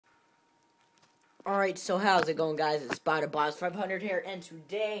Alright, so how's it going, guys? It's SpiderBoss 500 here, and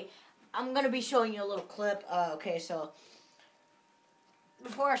today I'm going to be showing you a little clip. Okay, so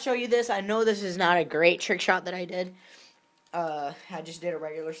before I show you this, I know this is not a great trick shot that I did. I just did a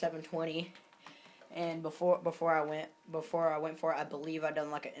regular 720, and before I went for it, I believe I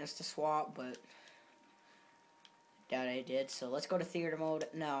done like an insta swap, but doubt I did. So let's go to theater mode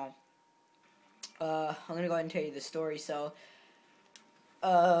now. I'm gonna go ahead and tell you the story. So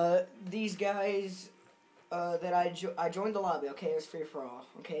these guys. That I joined the lobby, okay, it was free for all,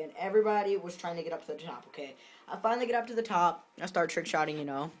 okay, and everybody was trying to get up to the top, okay. I finally get up to the top, I start trick shotting, you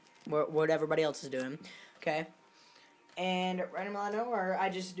know, what everybody else is doing, okay, and right out of nowhere, I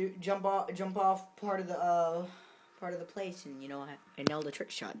just jump off part of the place, and, you know, I nailed a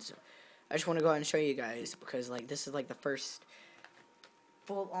trick shot, so I just want to go ahead and show you guys, because, like, this is, like, the first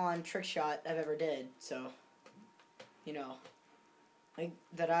full-on trick shot I've ever did, so, you know, like,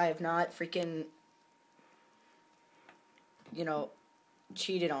 that I have not freaking, you know,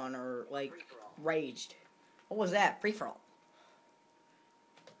 cheated on or, like, raged. What was that? Free-for-all.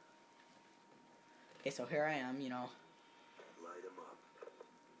 Okay, so here I am, you know.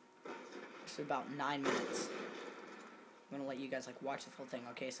 This is about 9 minutes. I'm gonna let you guys, like, watch the full thing.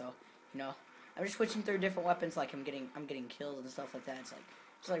 Okay, so, you know, I'm just switching through different weapons, like, I'm getting kills and stuff like that. It's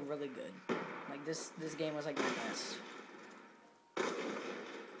like, really good. Like, this game was, like, the best.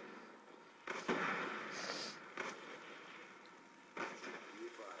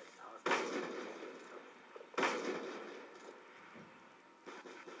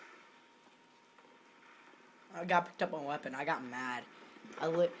 I got picked up on a weapon. I got mad.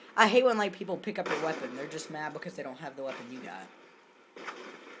 I hate when, like, people pick up your weapon. They're just mad because they don't have the weapon you got.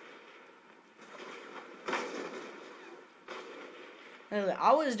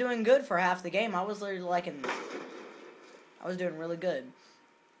 I was doing good for half the game. I was literally like I was doing really good.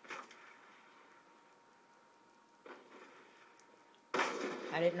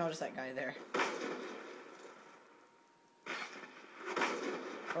 I didn't notice that guy there.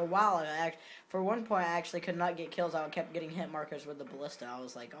 For a while, for one point, I actually could not get kills. I kept getting hit markers with the ballista. I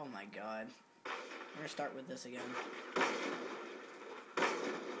was like, oh my god. I'm gonna start with this again.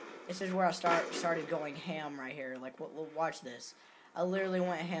 This is where I started going ham right here. Like, watch this. I literally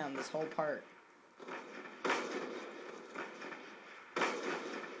went ham this whole part. So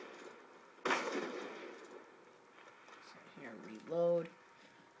here, reload.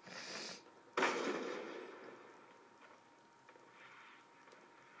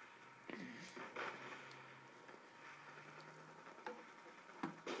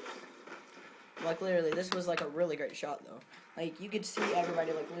 Like, literally, this was, like, a really great shot, though. Like, you could see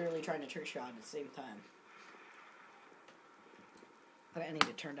everybody, like, literally trying to trick shot at the same time. Okay, I need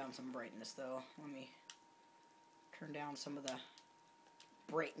to turn down some brightness, though. Let me turn down some of the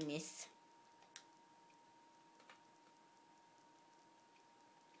brightness.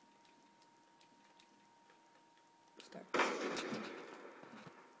 Start.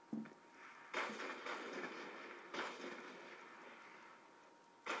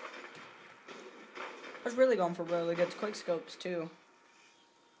 I was really going for really good quick scopes, too.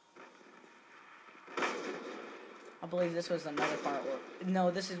 I believe this was another part where...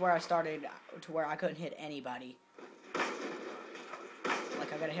 No, this is where I started to where I couldn't hit anybody.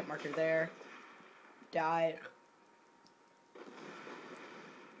 Like, I got a hit marker there. Died.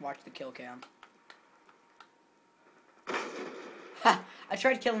 Watch the kill cam. Ha! I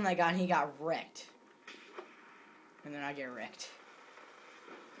tried killing that guy and he got wrecked. And then I get wrecked.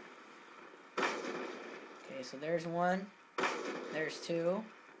 Okay, so there's one. There's two.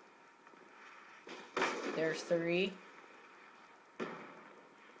 There's three.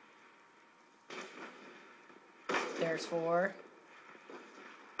 There's four.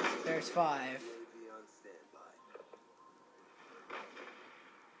 There's five.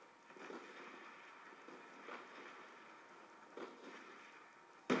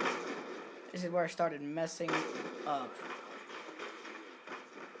 This is where I started messing up.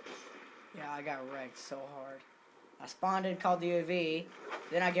 Yeah, I got wrecked so hard. I spawned in, called the UAV,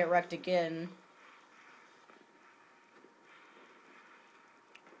 then I get wrecked again.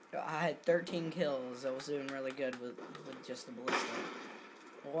 I had 13 kills. I was doing really good with just the ballista.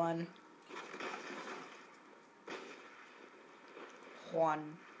 One.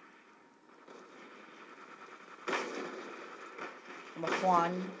 I'm a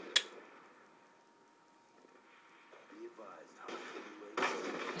Juan.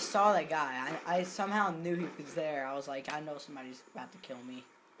 I saw that guy. I somehow knew he was there. I was like, I know somebody's about to kill me.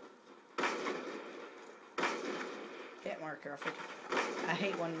 Hit marker. I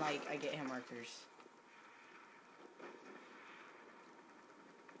hate when, like, I get hit markers.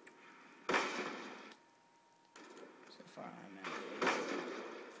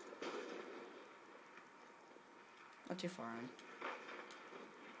 Not too far in.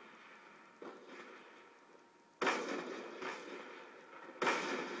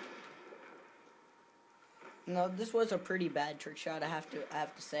 No, this was a pretty bad trick shot. I have to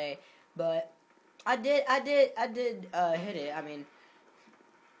say, but I did hit it. I mean,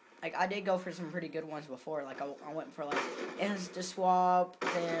 like I did go for some pretty good ones before. Like I went for like insta swap,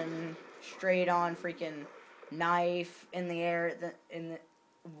 then straight on freaking knife in the air,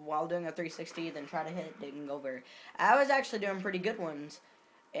 while doing a 360, then try to hit it, didn't go over. I was actually doing pretty good ones,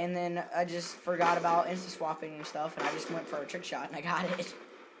 and then I just forgot about insta swapping and stuff, and I just went for a trick shot and I got it.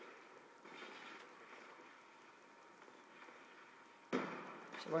 So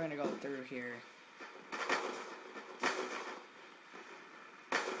we're gonna go through here.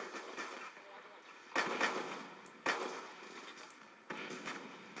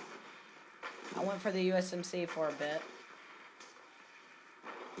 I went for the USMC for a bit.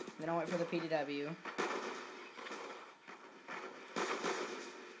 Then I went for the PDW.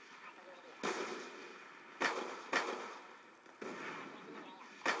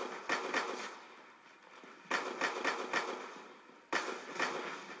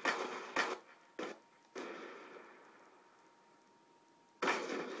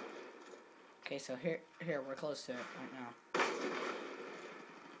 Okay, so here we're close to it right now.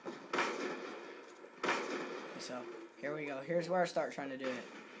 Okay, so here we go. Here's where I start trying to do it.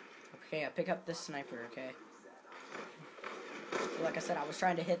 Okay, I pick up this sniper, okay? Like I said, I was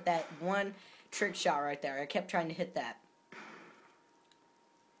trying to hit that one trick shot right there. I kept trying to hit that.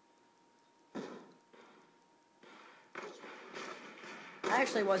 I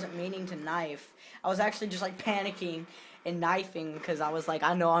actually wasn't meaning to knife. I was actually just like panicking and knifing because I was like,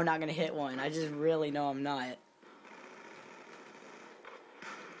 I know I'm not going to hit one. I just really know I'm not.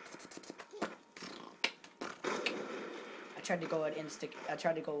 I tried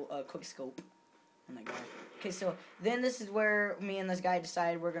to go quick scope on that guy. Okay, so then this is where me and this guy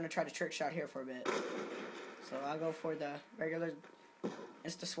decided we're going to try to trick shot here for a bit. So I'll go for the regular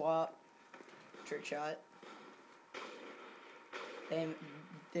insta swap trick shot.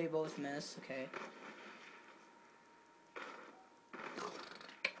 They both miss, okay.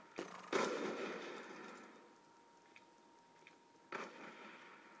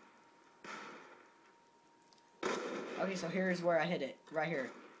 Okay, so here's where I hit it. Right here.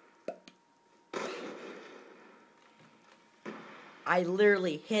 I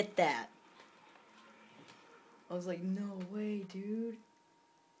literally hit that. I was like, no way, dude.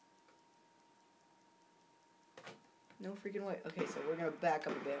 No freaking way. Okay, so we're gonna back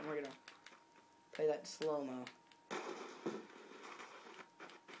up a bit and we're gonna play that slow-mo.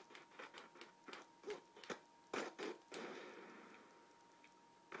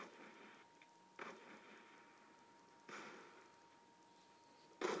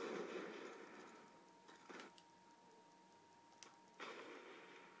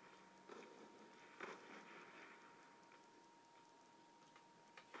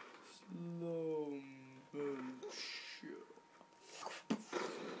 Slow motion.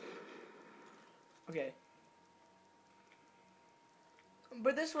 Okay.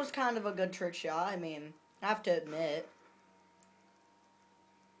 But this was kind of a good trick shot. I mean, I have to admit.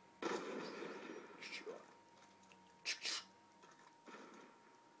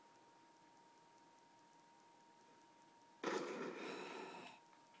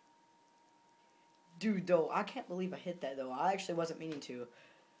 Dude, though, I can't believe I hit that, though. I actually wasn't meaning to.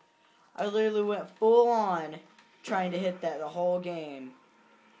 I literally went full on trying to hit that the whole game.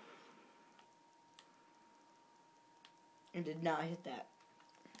 And did not hit that.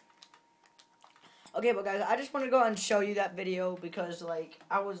 Okay, but guys, I just want to go ahead and show you that video because, like,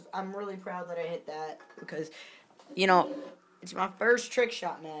 I'm really proud that I hit that because, you know, it's my first trick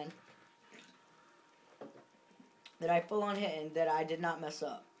shot, man, that I full on hit and that I did not mess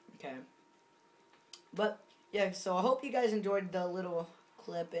up, okay? But, yeah, so I hope you guys enjoyed the little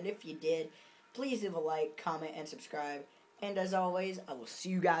clip, and if you did, please leave a like, comment, and subscribe. And as always, I will see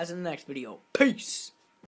you guys in the next video. Peace!